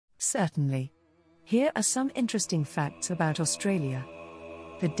Certainly. Here are some interesting facts about Australia.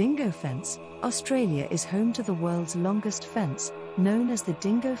 The Dingo Fence. Australia is home to the world's longest fence, known as the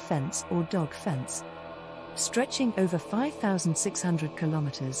Dingo Fence or Dog Fence. Stretching over 5,600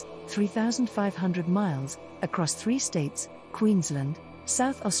 kilometres, 3,500 miles, across 3 states, Queensland,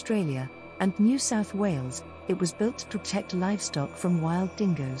 South Australia, and New South Wales, it was built to protect livestock from wild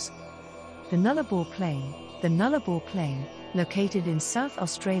dingoes. The Nullarbor Plain. The Nullarbor Plain, located in South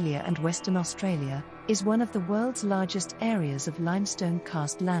Australia and Western Australia, is one of the world's largest areas of limestone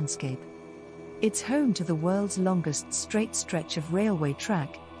karst landscape. It's home to the world's longest straight stretch of railway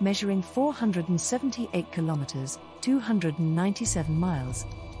track, measuring 478 kilometres, 297 miles.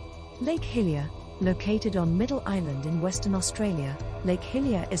 Lake Hillier. Located on Middle Island in Western Australia, Lake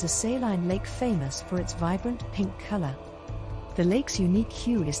Hillier is a saline lake famous for its vibrant pink colour. The lake's unique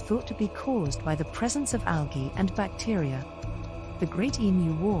hue is thought to be caused by the presence of algae and bacteria. The Great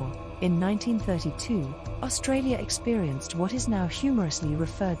Emu War. In 1932, Australia experienced what is now humorously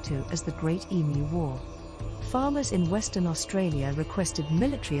referred to as the Great Emu War. Farmers in Western Australia requested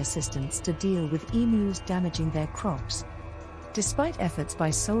military assistance to deal with emus damaging their crops. Despite efforts by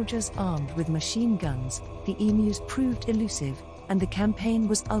soldiers armed with machine guns, the emus proved elusive, and the campaign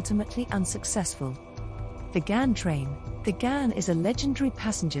was ultimately unsuccessful. The Ghan Train. The Ghan is a legendary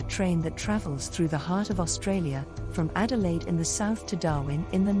passenger train that travels through the heart of Australia, from Adelaide in the south to Darwin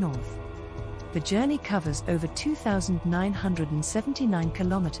in the north. The journey covers over 2,979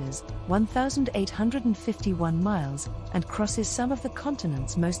 kilometres, 1,851 miles, and crosses some of the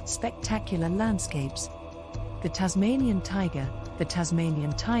continent's most spectacular landscapes. The Tasmanian tiger. The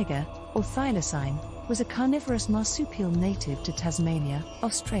Tasmanian tiger, or thylacine, was a carnivorous marsupial native to Tasmania,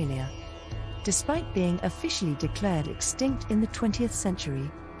 Australia. Despite being officially declared extinct in the 20th century,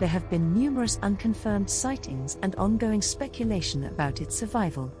 there have been numerous unconfirmed sightings and ongoing speculation about its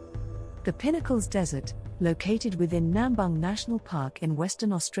survival. The Pinnacles Desert. Located within Nambung National Park in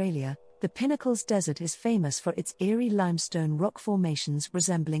Western Australia, the Pinnacles Desert is famous for its eerie limestone rock formations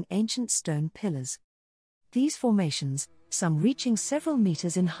resembling ancient stone pillars. These formations, some reaching several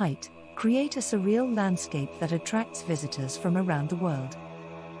meters in height, create a surreal landscape that attracts visitors from around the world.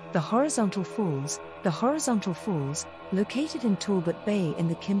 The Horizontal Falls. The Horizontal Falls, located in Talbot Bay in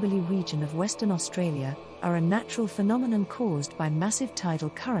the Kimberley region of Western Australia, are a natural phenomenon caused by massive tidal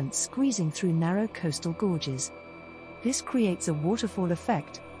currents squeezing through narrow coastal gorges. This creates a waterfall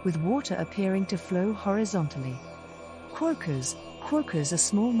effect, with water appearing to flow horizontally. Quokkas. Quokkas are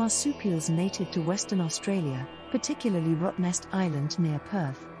small marsupials native to Western Australia, particularly Rottnest Island near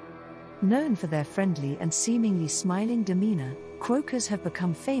Perth. Known for their friendly and seemingly smiling demeanour, quokkas have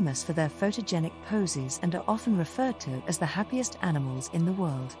become famous for their photogenic poses and are often referred to as the happiest animals in the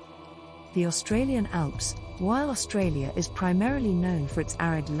world. The Australian Alps. While Australia is primarily known for its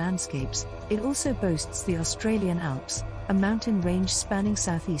arid landscapes, it also boasts the Australian Alps, a mountain range spanning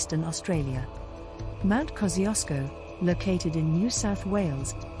southeastern Australia. Mount Kosciuszko, located in New South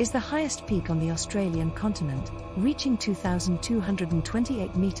Wales, is the highest peak on the Australian continent, reaching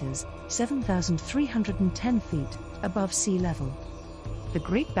 2,228 metres, 7,310 feet, above sea level. The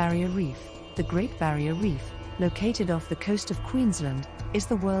Great Barrier Reef. The Great Barrier Reef, located off the coast of Queensland, is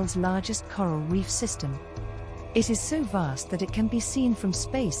the world's largest coral reef system. It is so vast that it can be seen from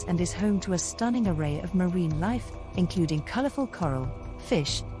space and is home to a stunning array of marine life, including colourful coral,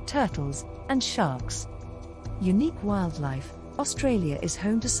 fish, turtles, and sharks. Unique wildlife. Australia is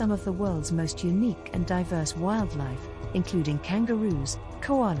home to some of the world's most unique and diverse wildlife, including kangaroos,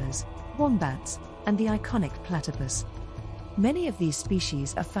 koalas, wombats, and the iconic platypus. Many of these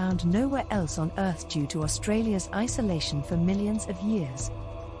species are found nowhere else on Earth due to Australia's isolation for millions of years.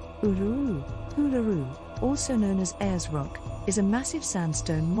 Uluru. Uluru, also known as Ayers Rock, is a massive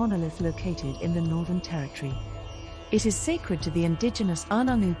sandstone monolith located in the Northern Territory. It is sacred to the indigenous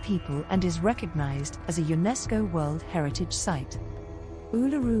Anangu people and is recognized as a UNESCO World Heritage Site.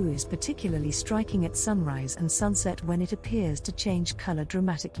 Uluru is particularly striking at sunrise and sunset when it appears to change color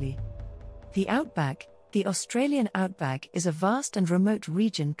dramatically. The Outback. The Australian outback is a vast and remote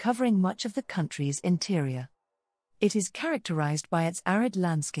region covering much of the country's interior. It is characterized by its arid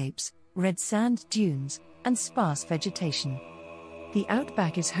landscapes, red sand dunes, and sparse vegetation. The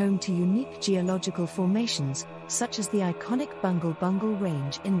outback is home to unique geological formations, such as the iconic Bungle Bungle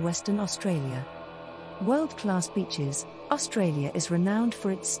Range in Western Australia. World-class beaches. Australia is renowned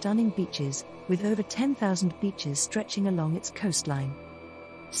for its stunning beaches, with over 10,000 beaches stretching along its coastline.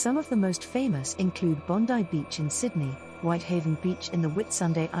 Some of the most famous include Bondi Beach in Sydney, Whitehaven Beach in the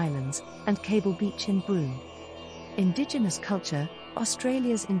Whitsunday Islands, and Cable Beach in Broome. Indigenous culture.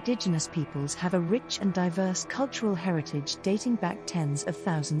 Australia's Indigenous peoples have a rich and diverse cultural heritage dating back tens of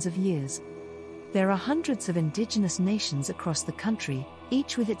thousands of years. There are hundreds of Indigenous nations across the country,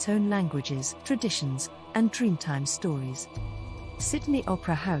 each with its own languages, traditions, and Dreamtime stories. Sydney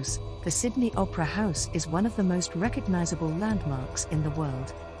Opera House. The Sydney Opera House is one of the most recognisable landmarks in the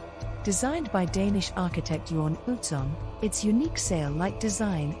world. Designed by Danish architect Jorn Utzon, its unique sail-like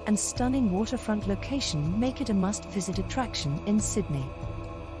design and stunning waterfront location make it a must-visit attraction in Sydney.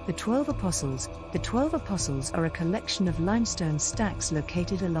 The 12 Apostles. The 12 Apostles are a collection of limestone stacks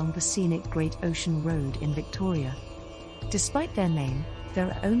located along the scenic Great Ocean Road in Victoria. Despite their name, there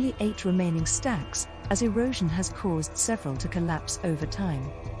are only 8 remaining stacks, as erosion has caused several to collapse over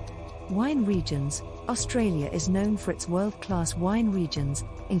time. Wine regions. Australia is known for its world-class wine regions,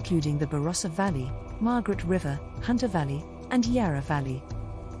 including the Barossa Valley, Margaret River, Hunter Valley, and Yarra Valley.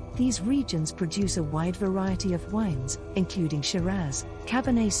 These regions produce a wide variety of wines, including Shiraz,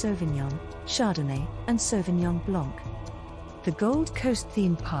 Cabernet Sauvignon, Chardonnay, and Sauvignon Blanc. The Gold Coast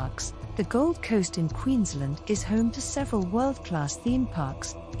Theme Parks. The Gold Coast in Queensland is home to several world-class theme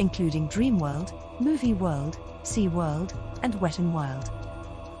parks, including Dreamworld, Movie World, Sea World, and Wet n Wild.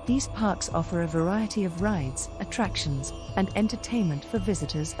 These parks offer a variety of rides, attractions, and entertainment for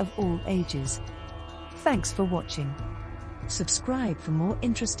visitors of all ages. Thanks for watching. Subscribe for more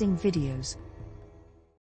interesting videos.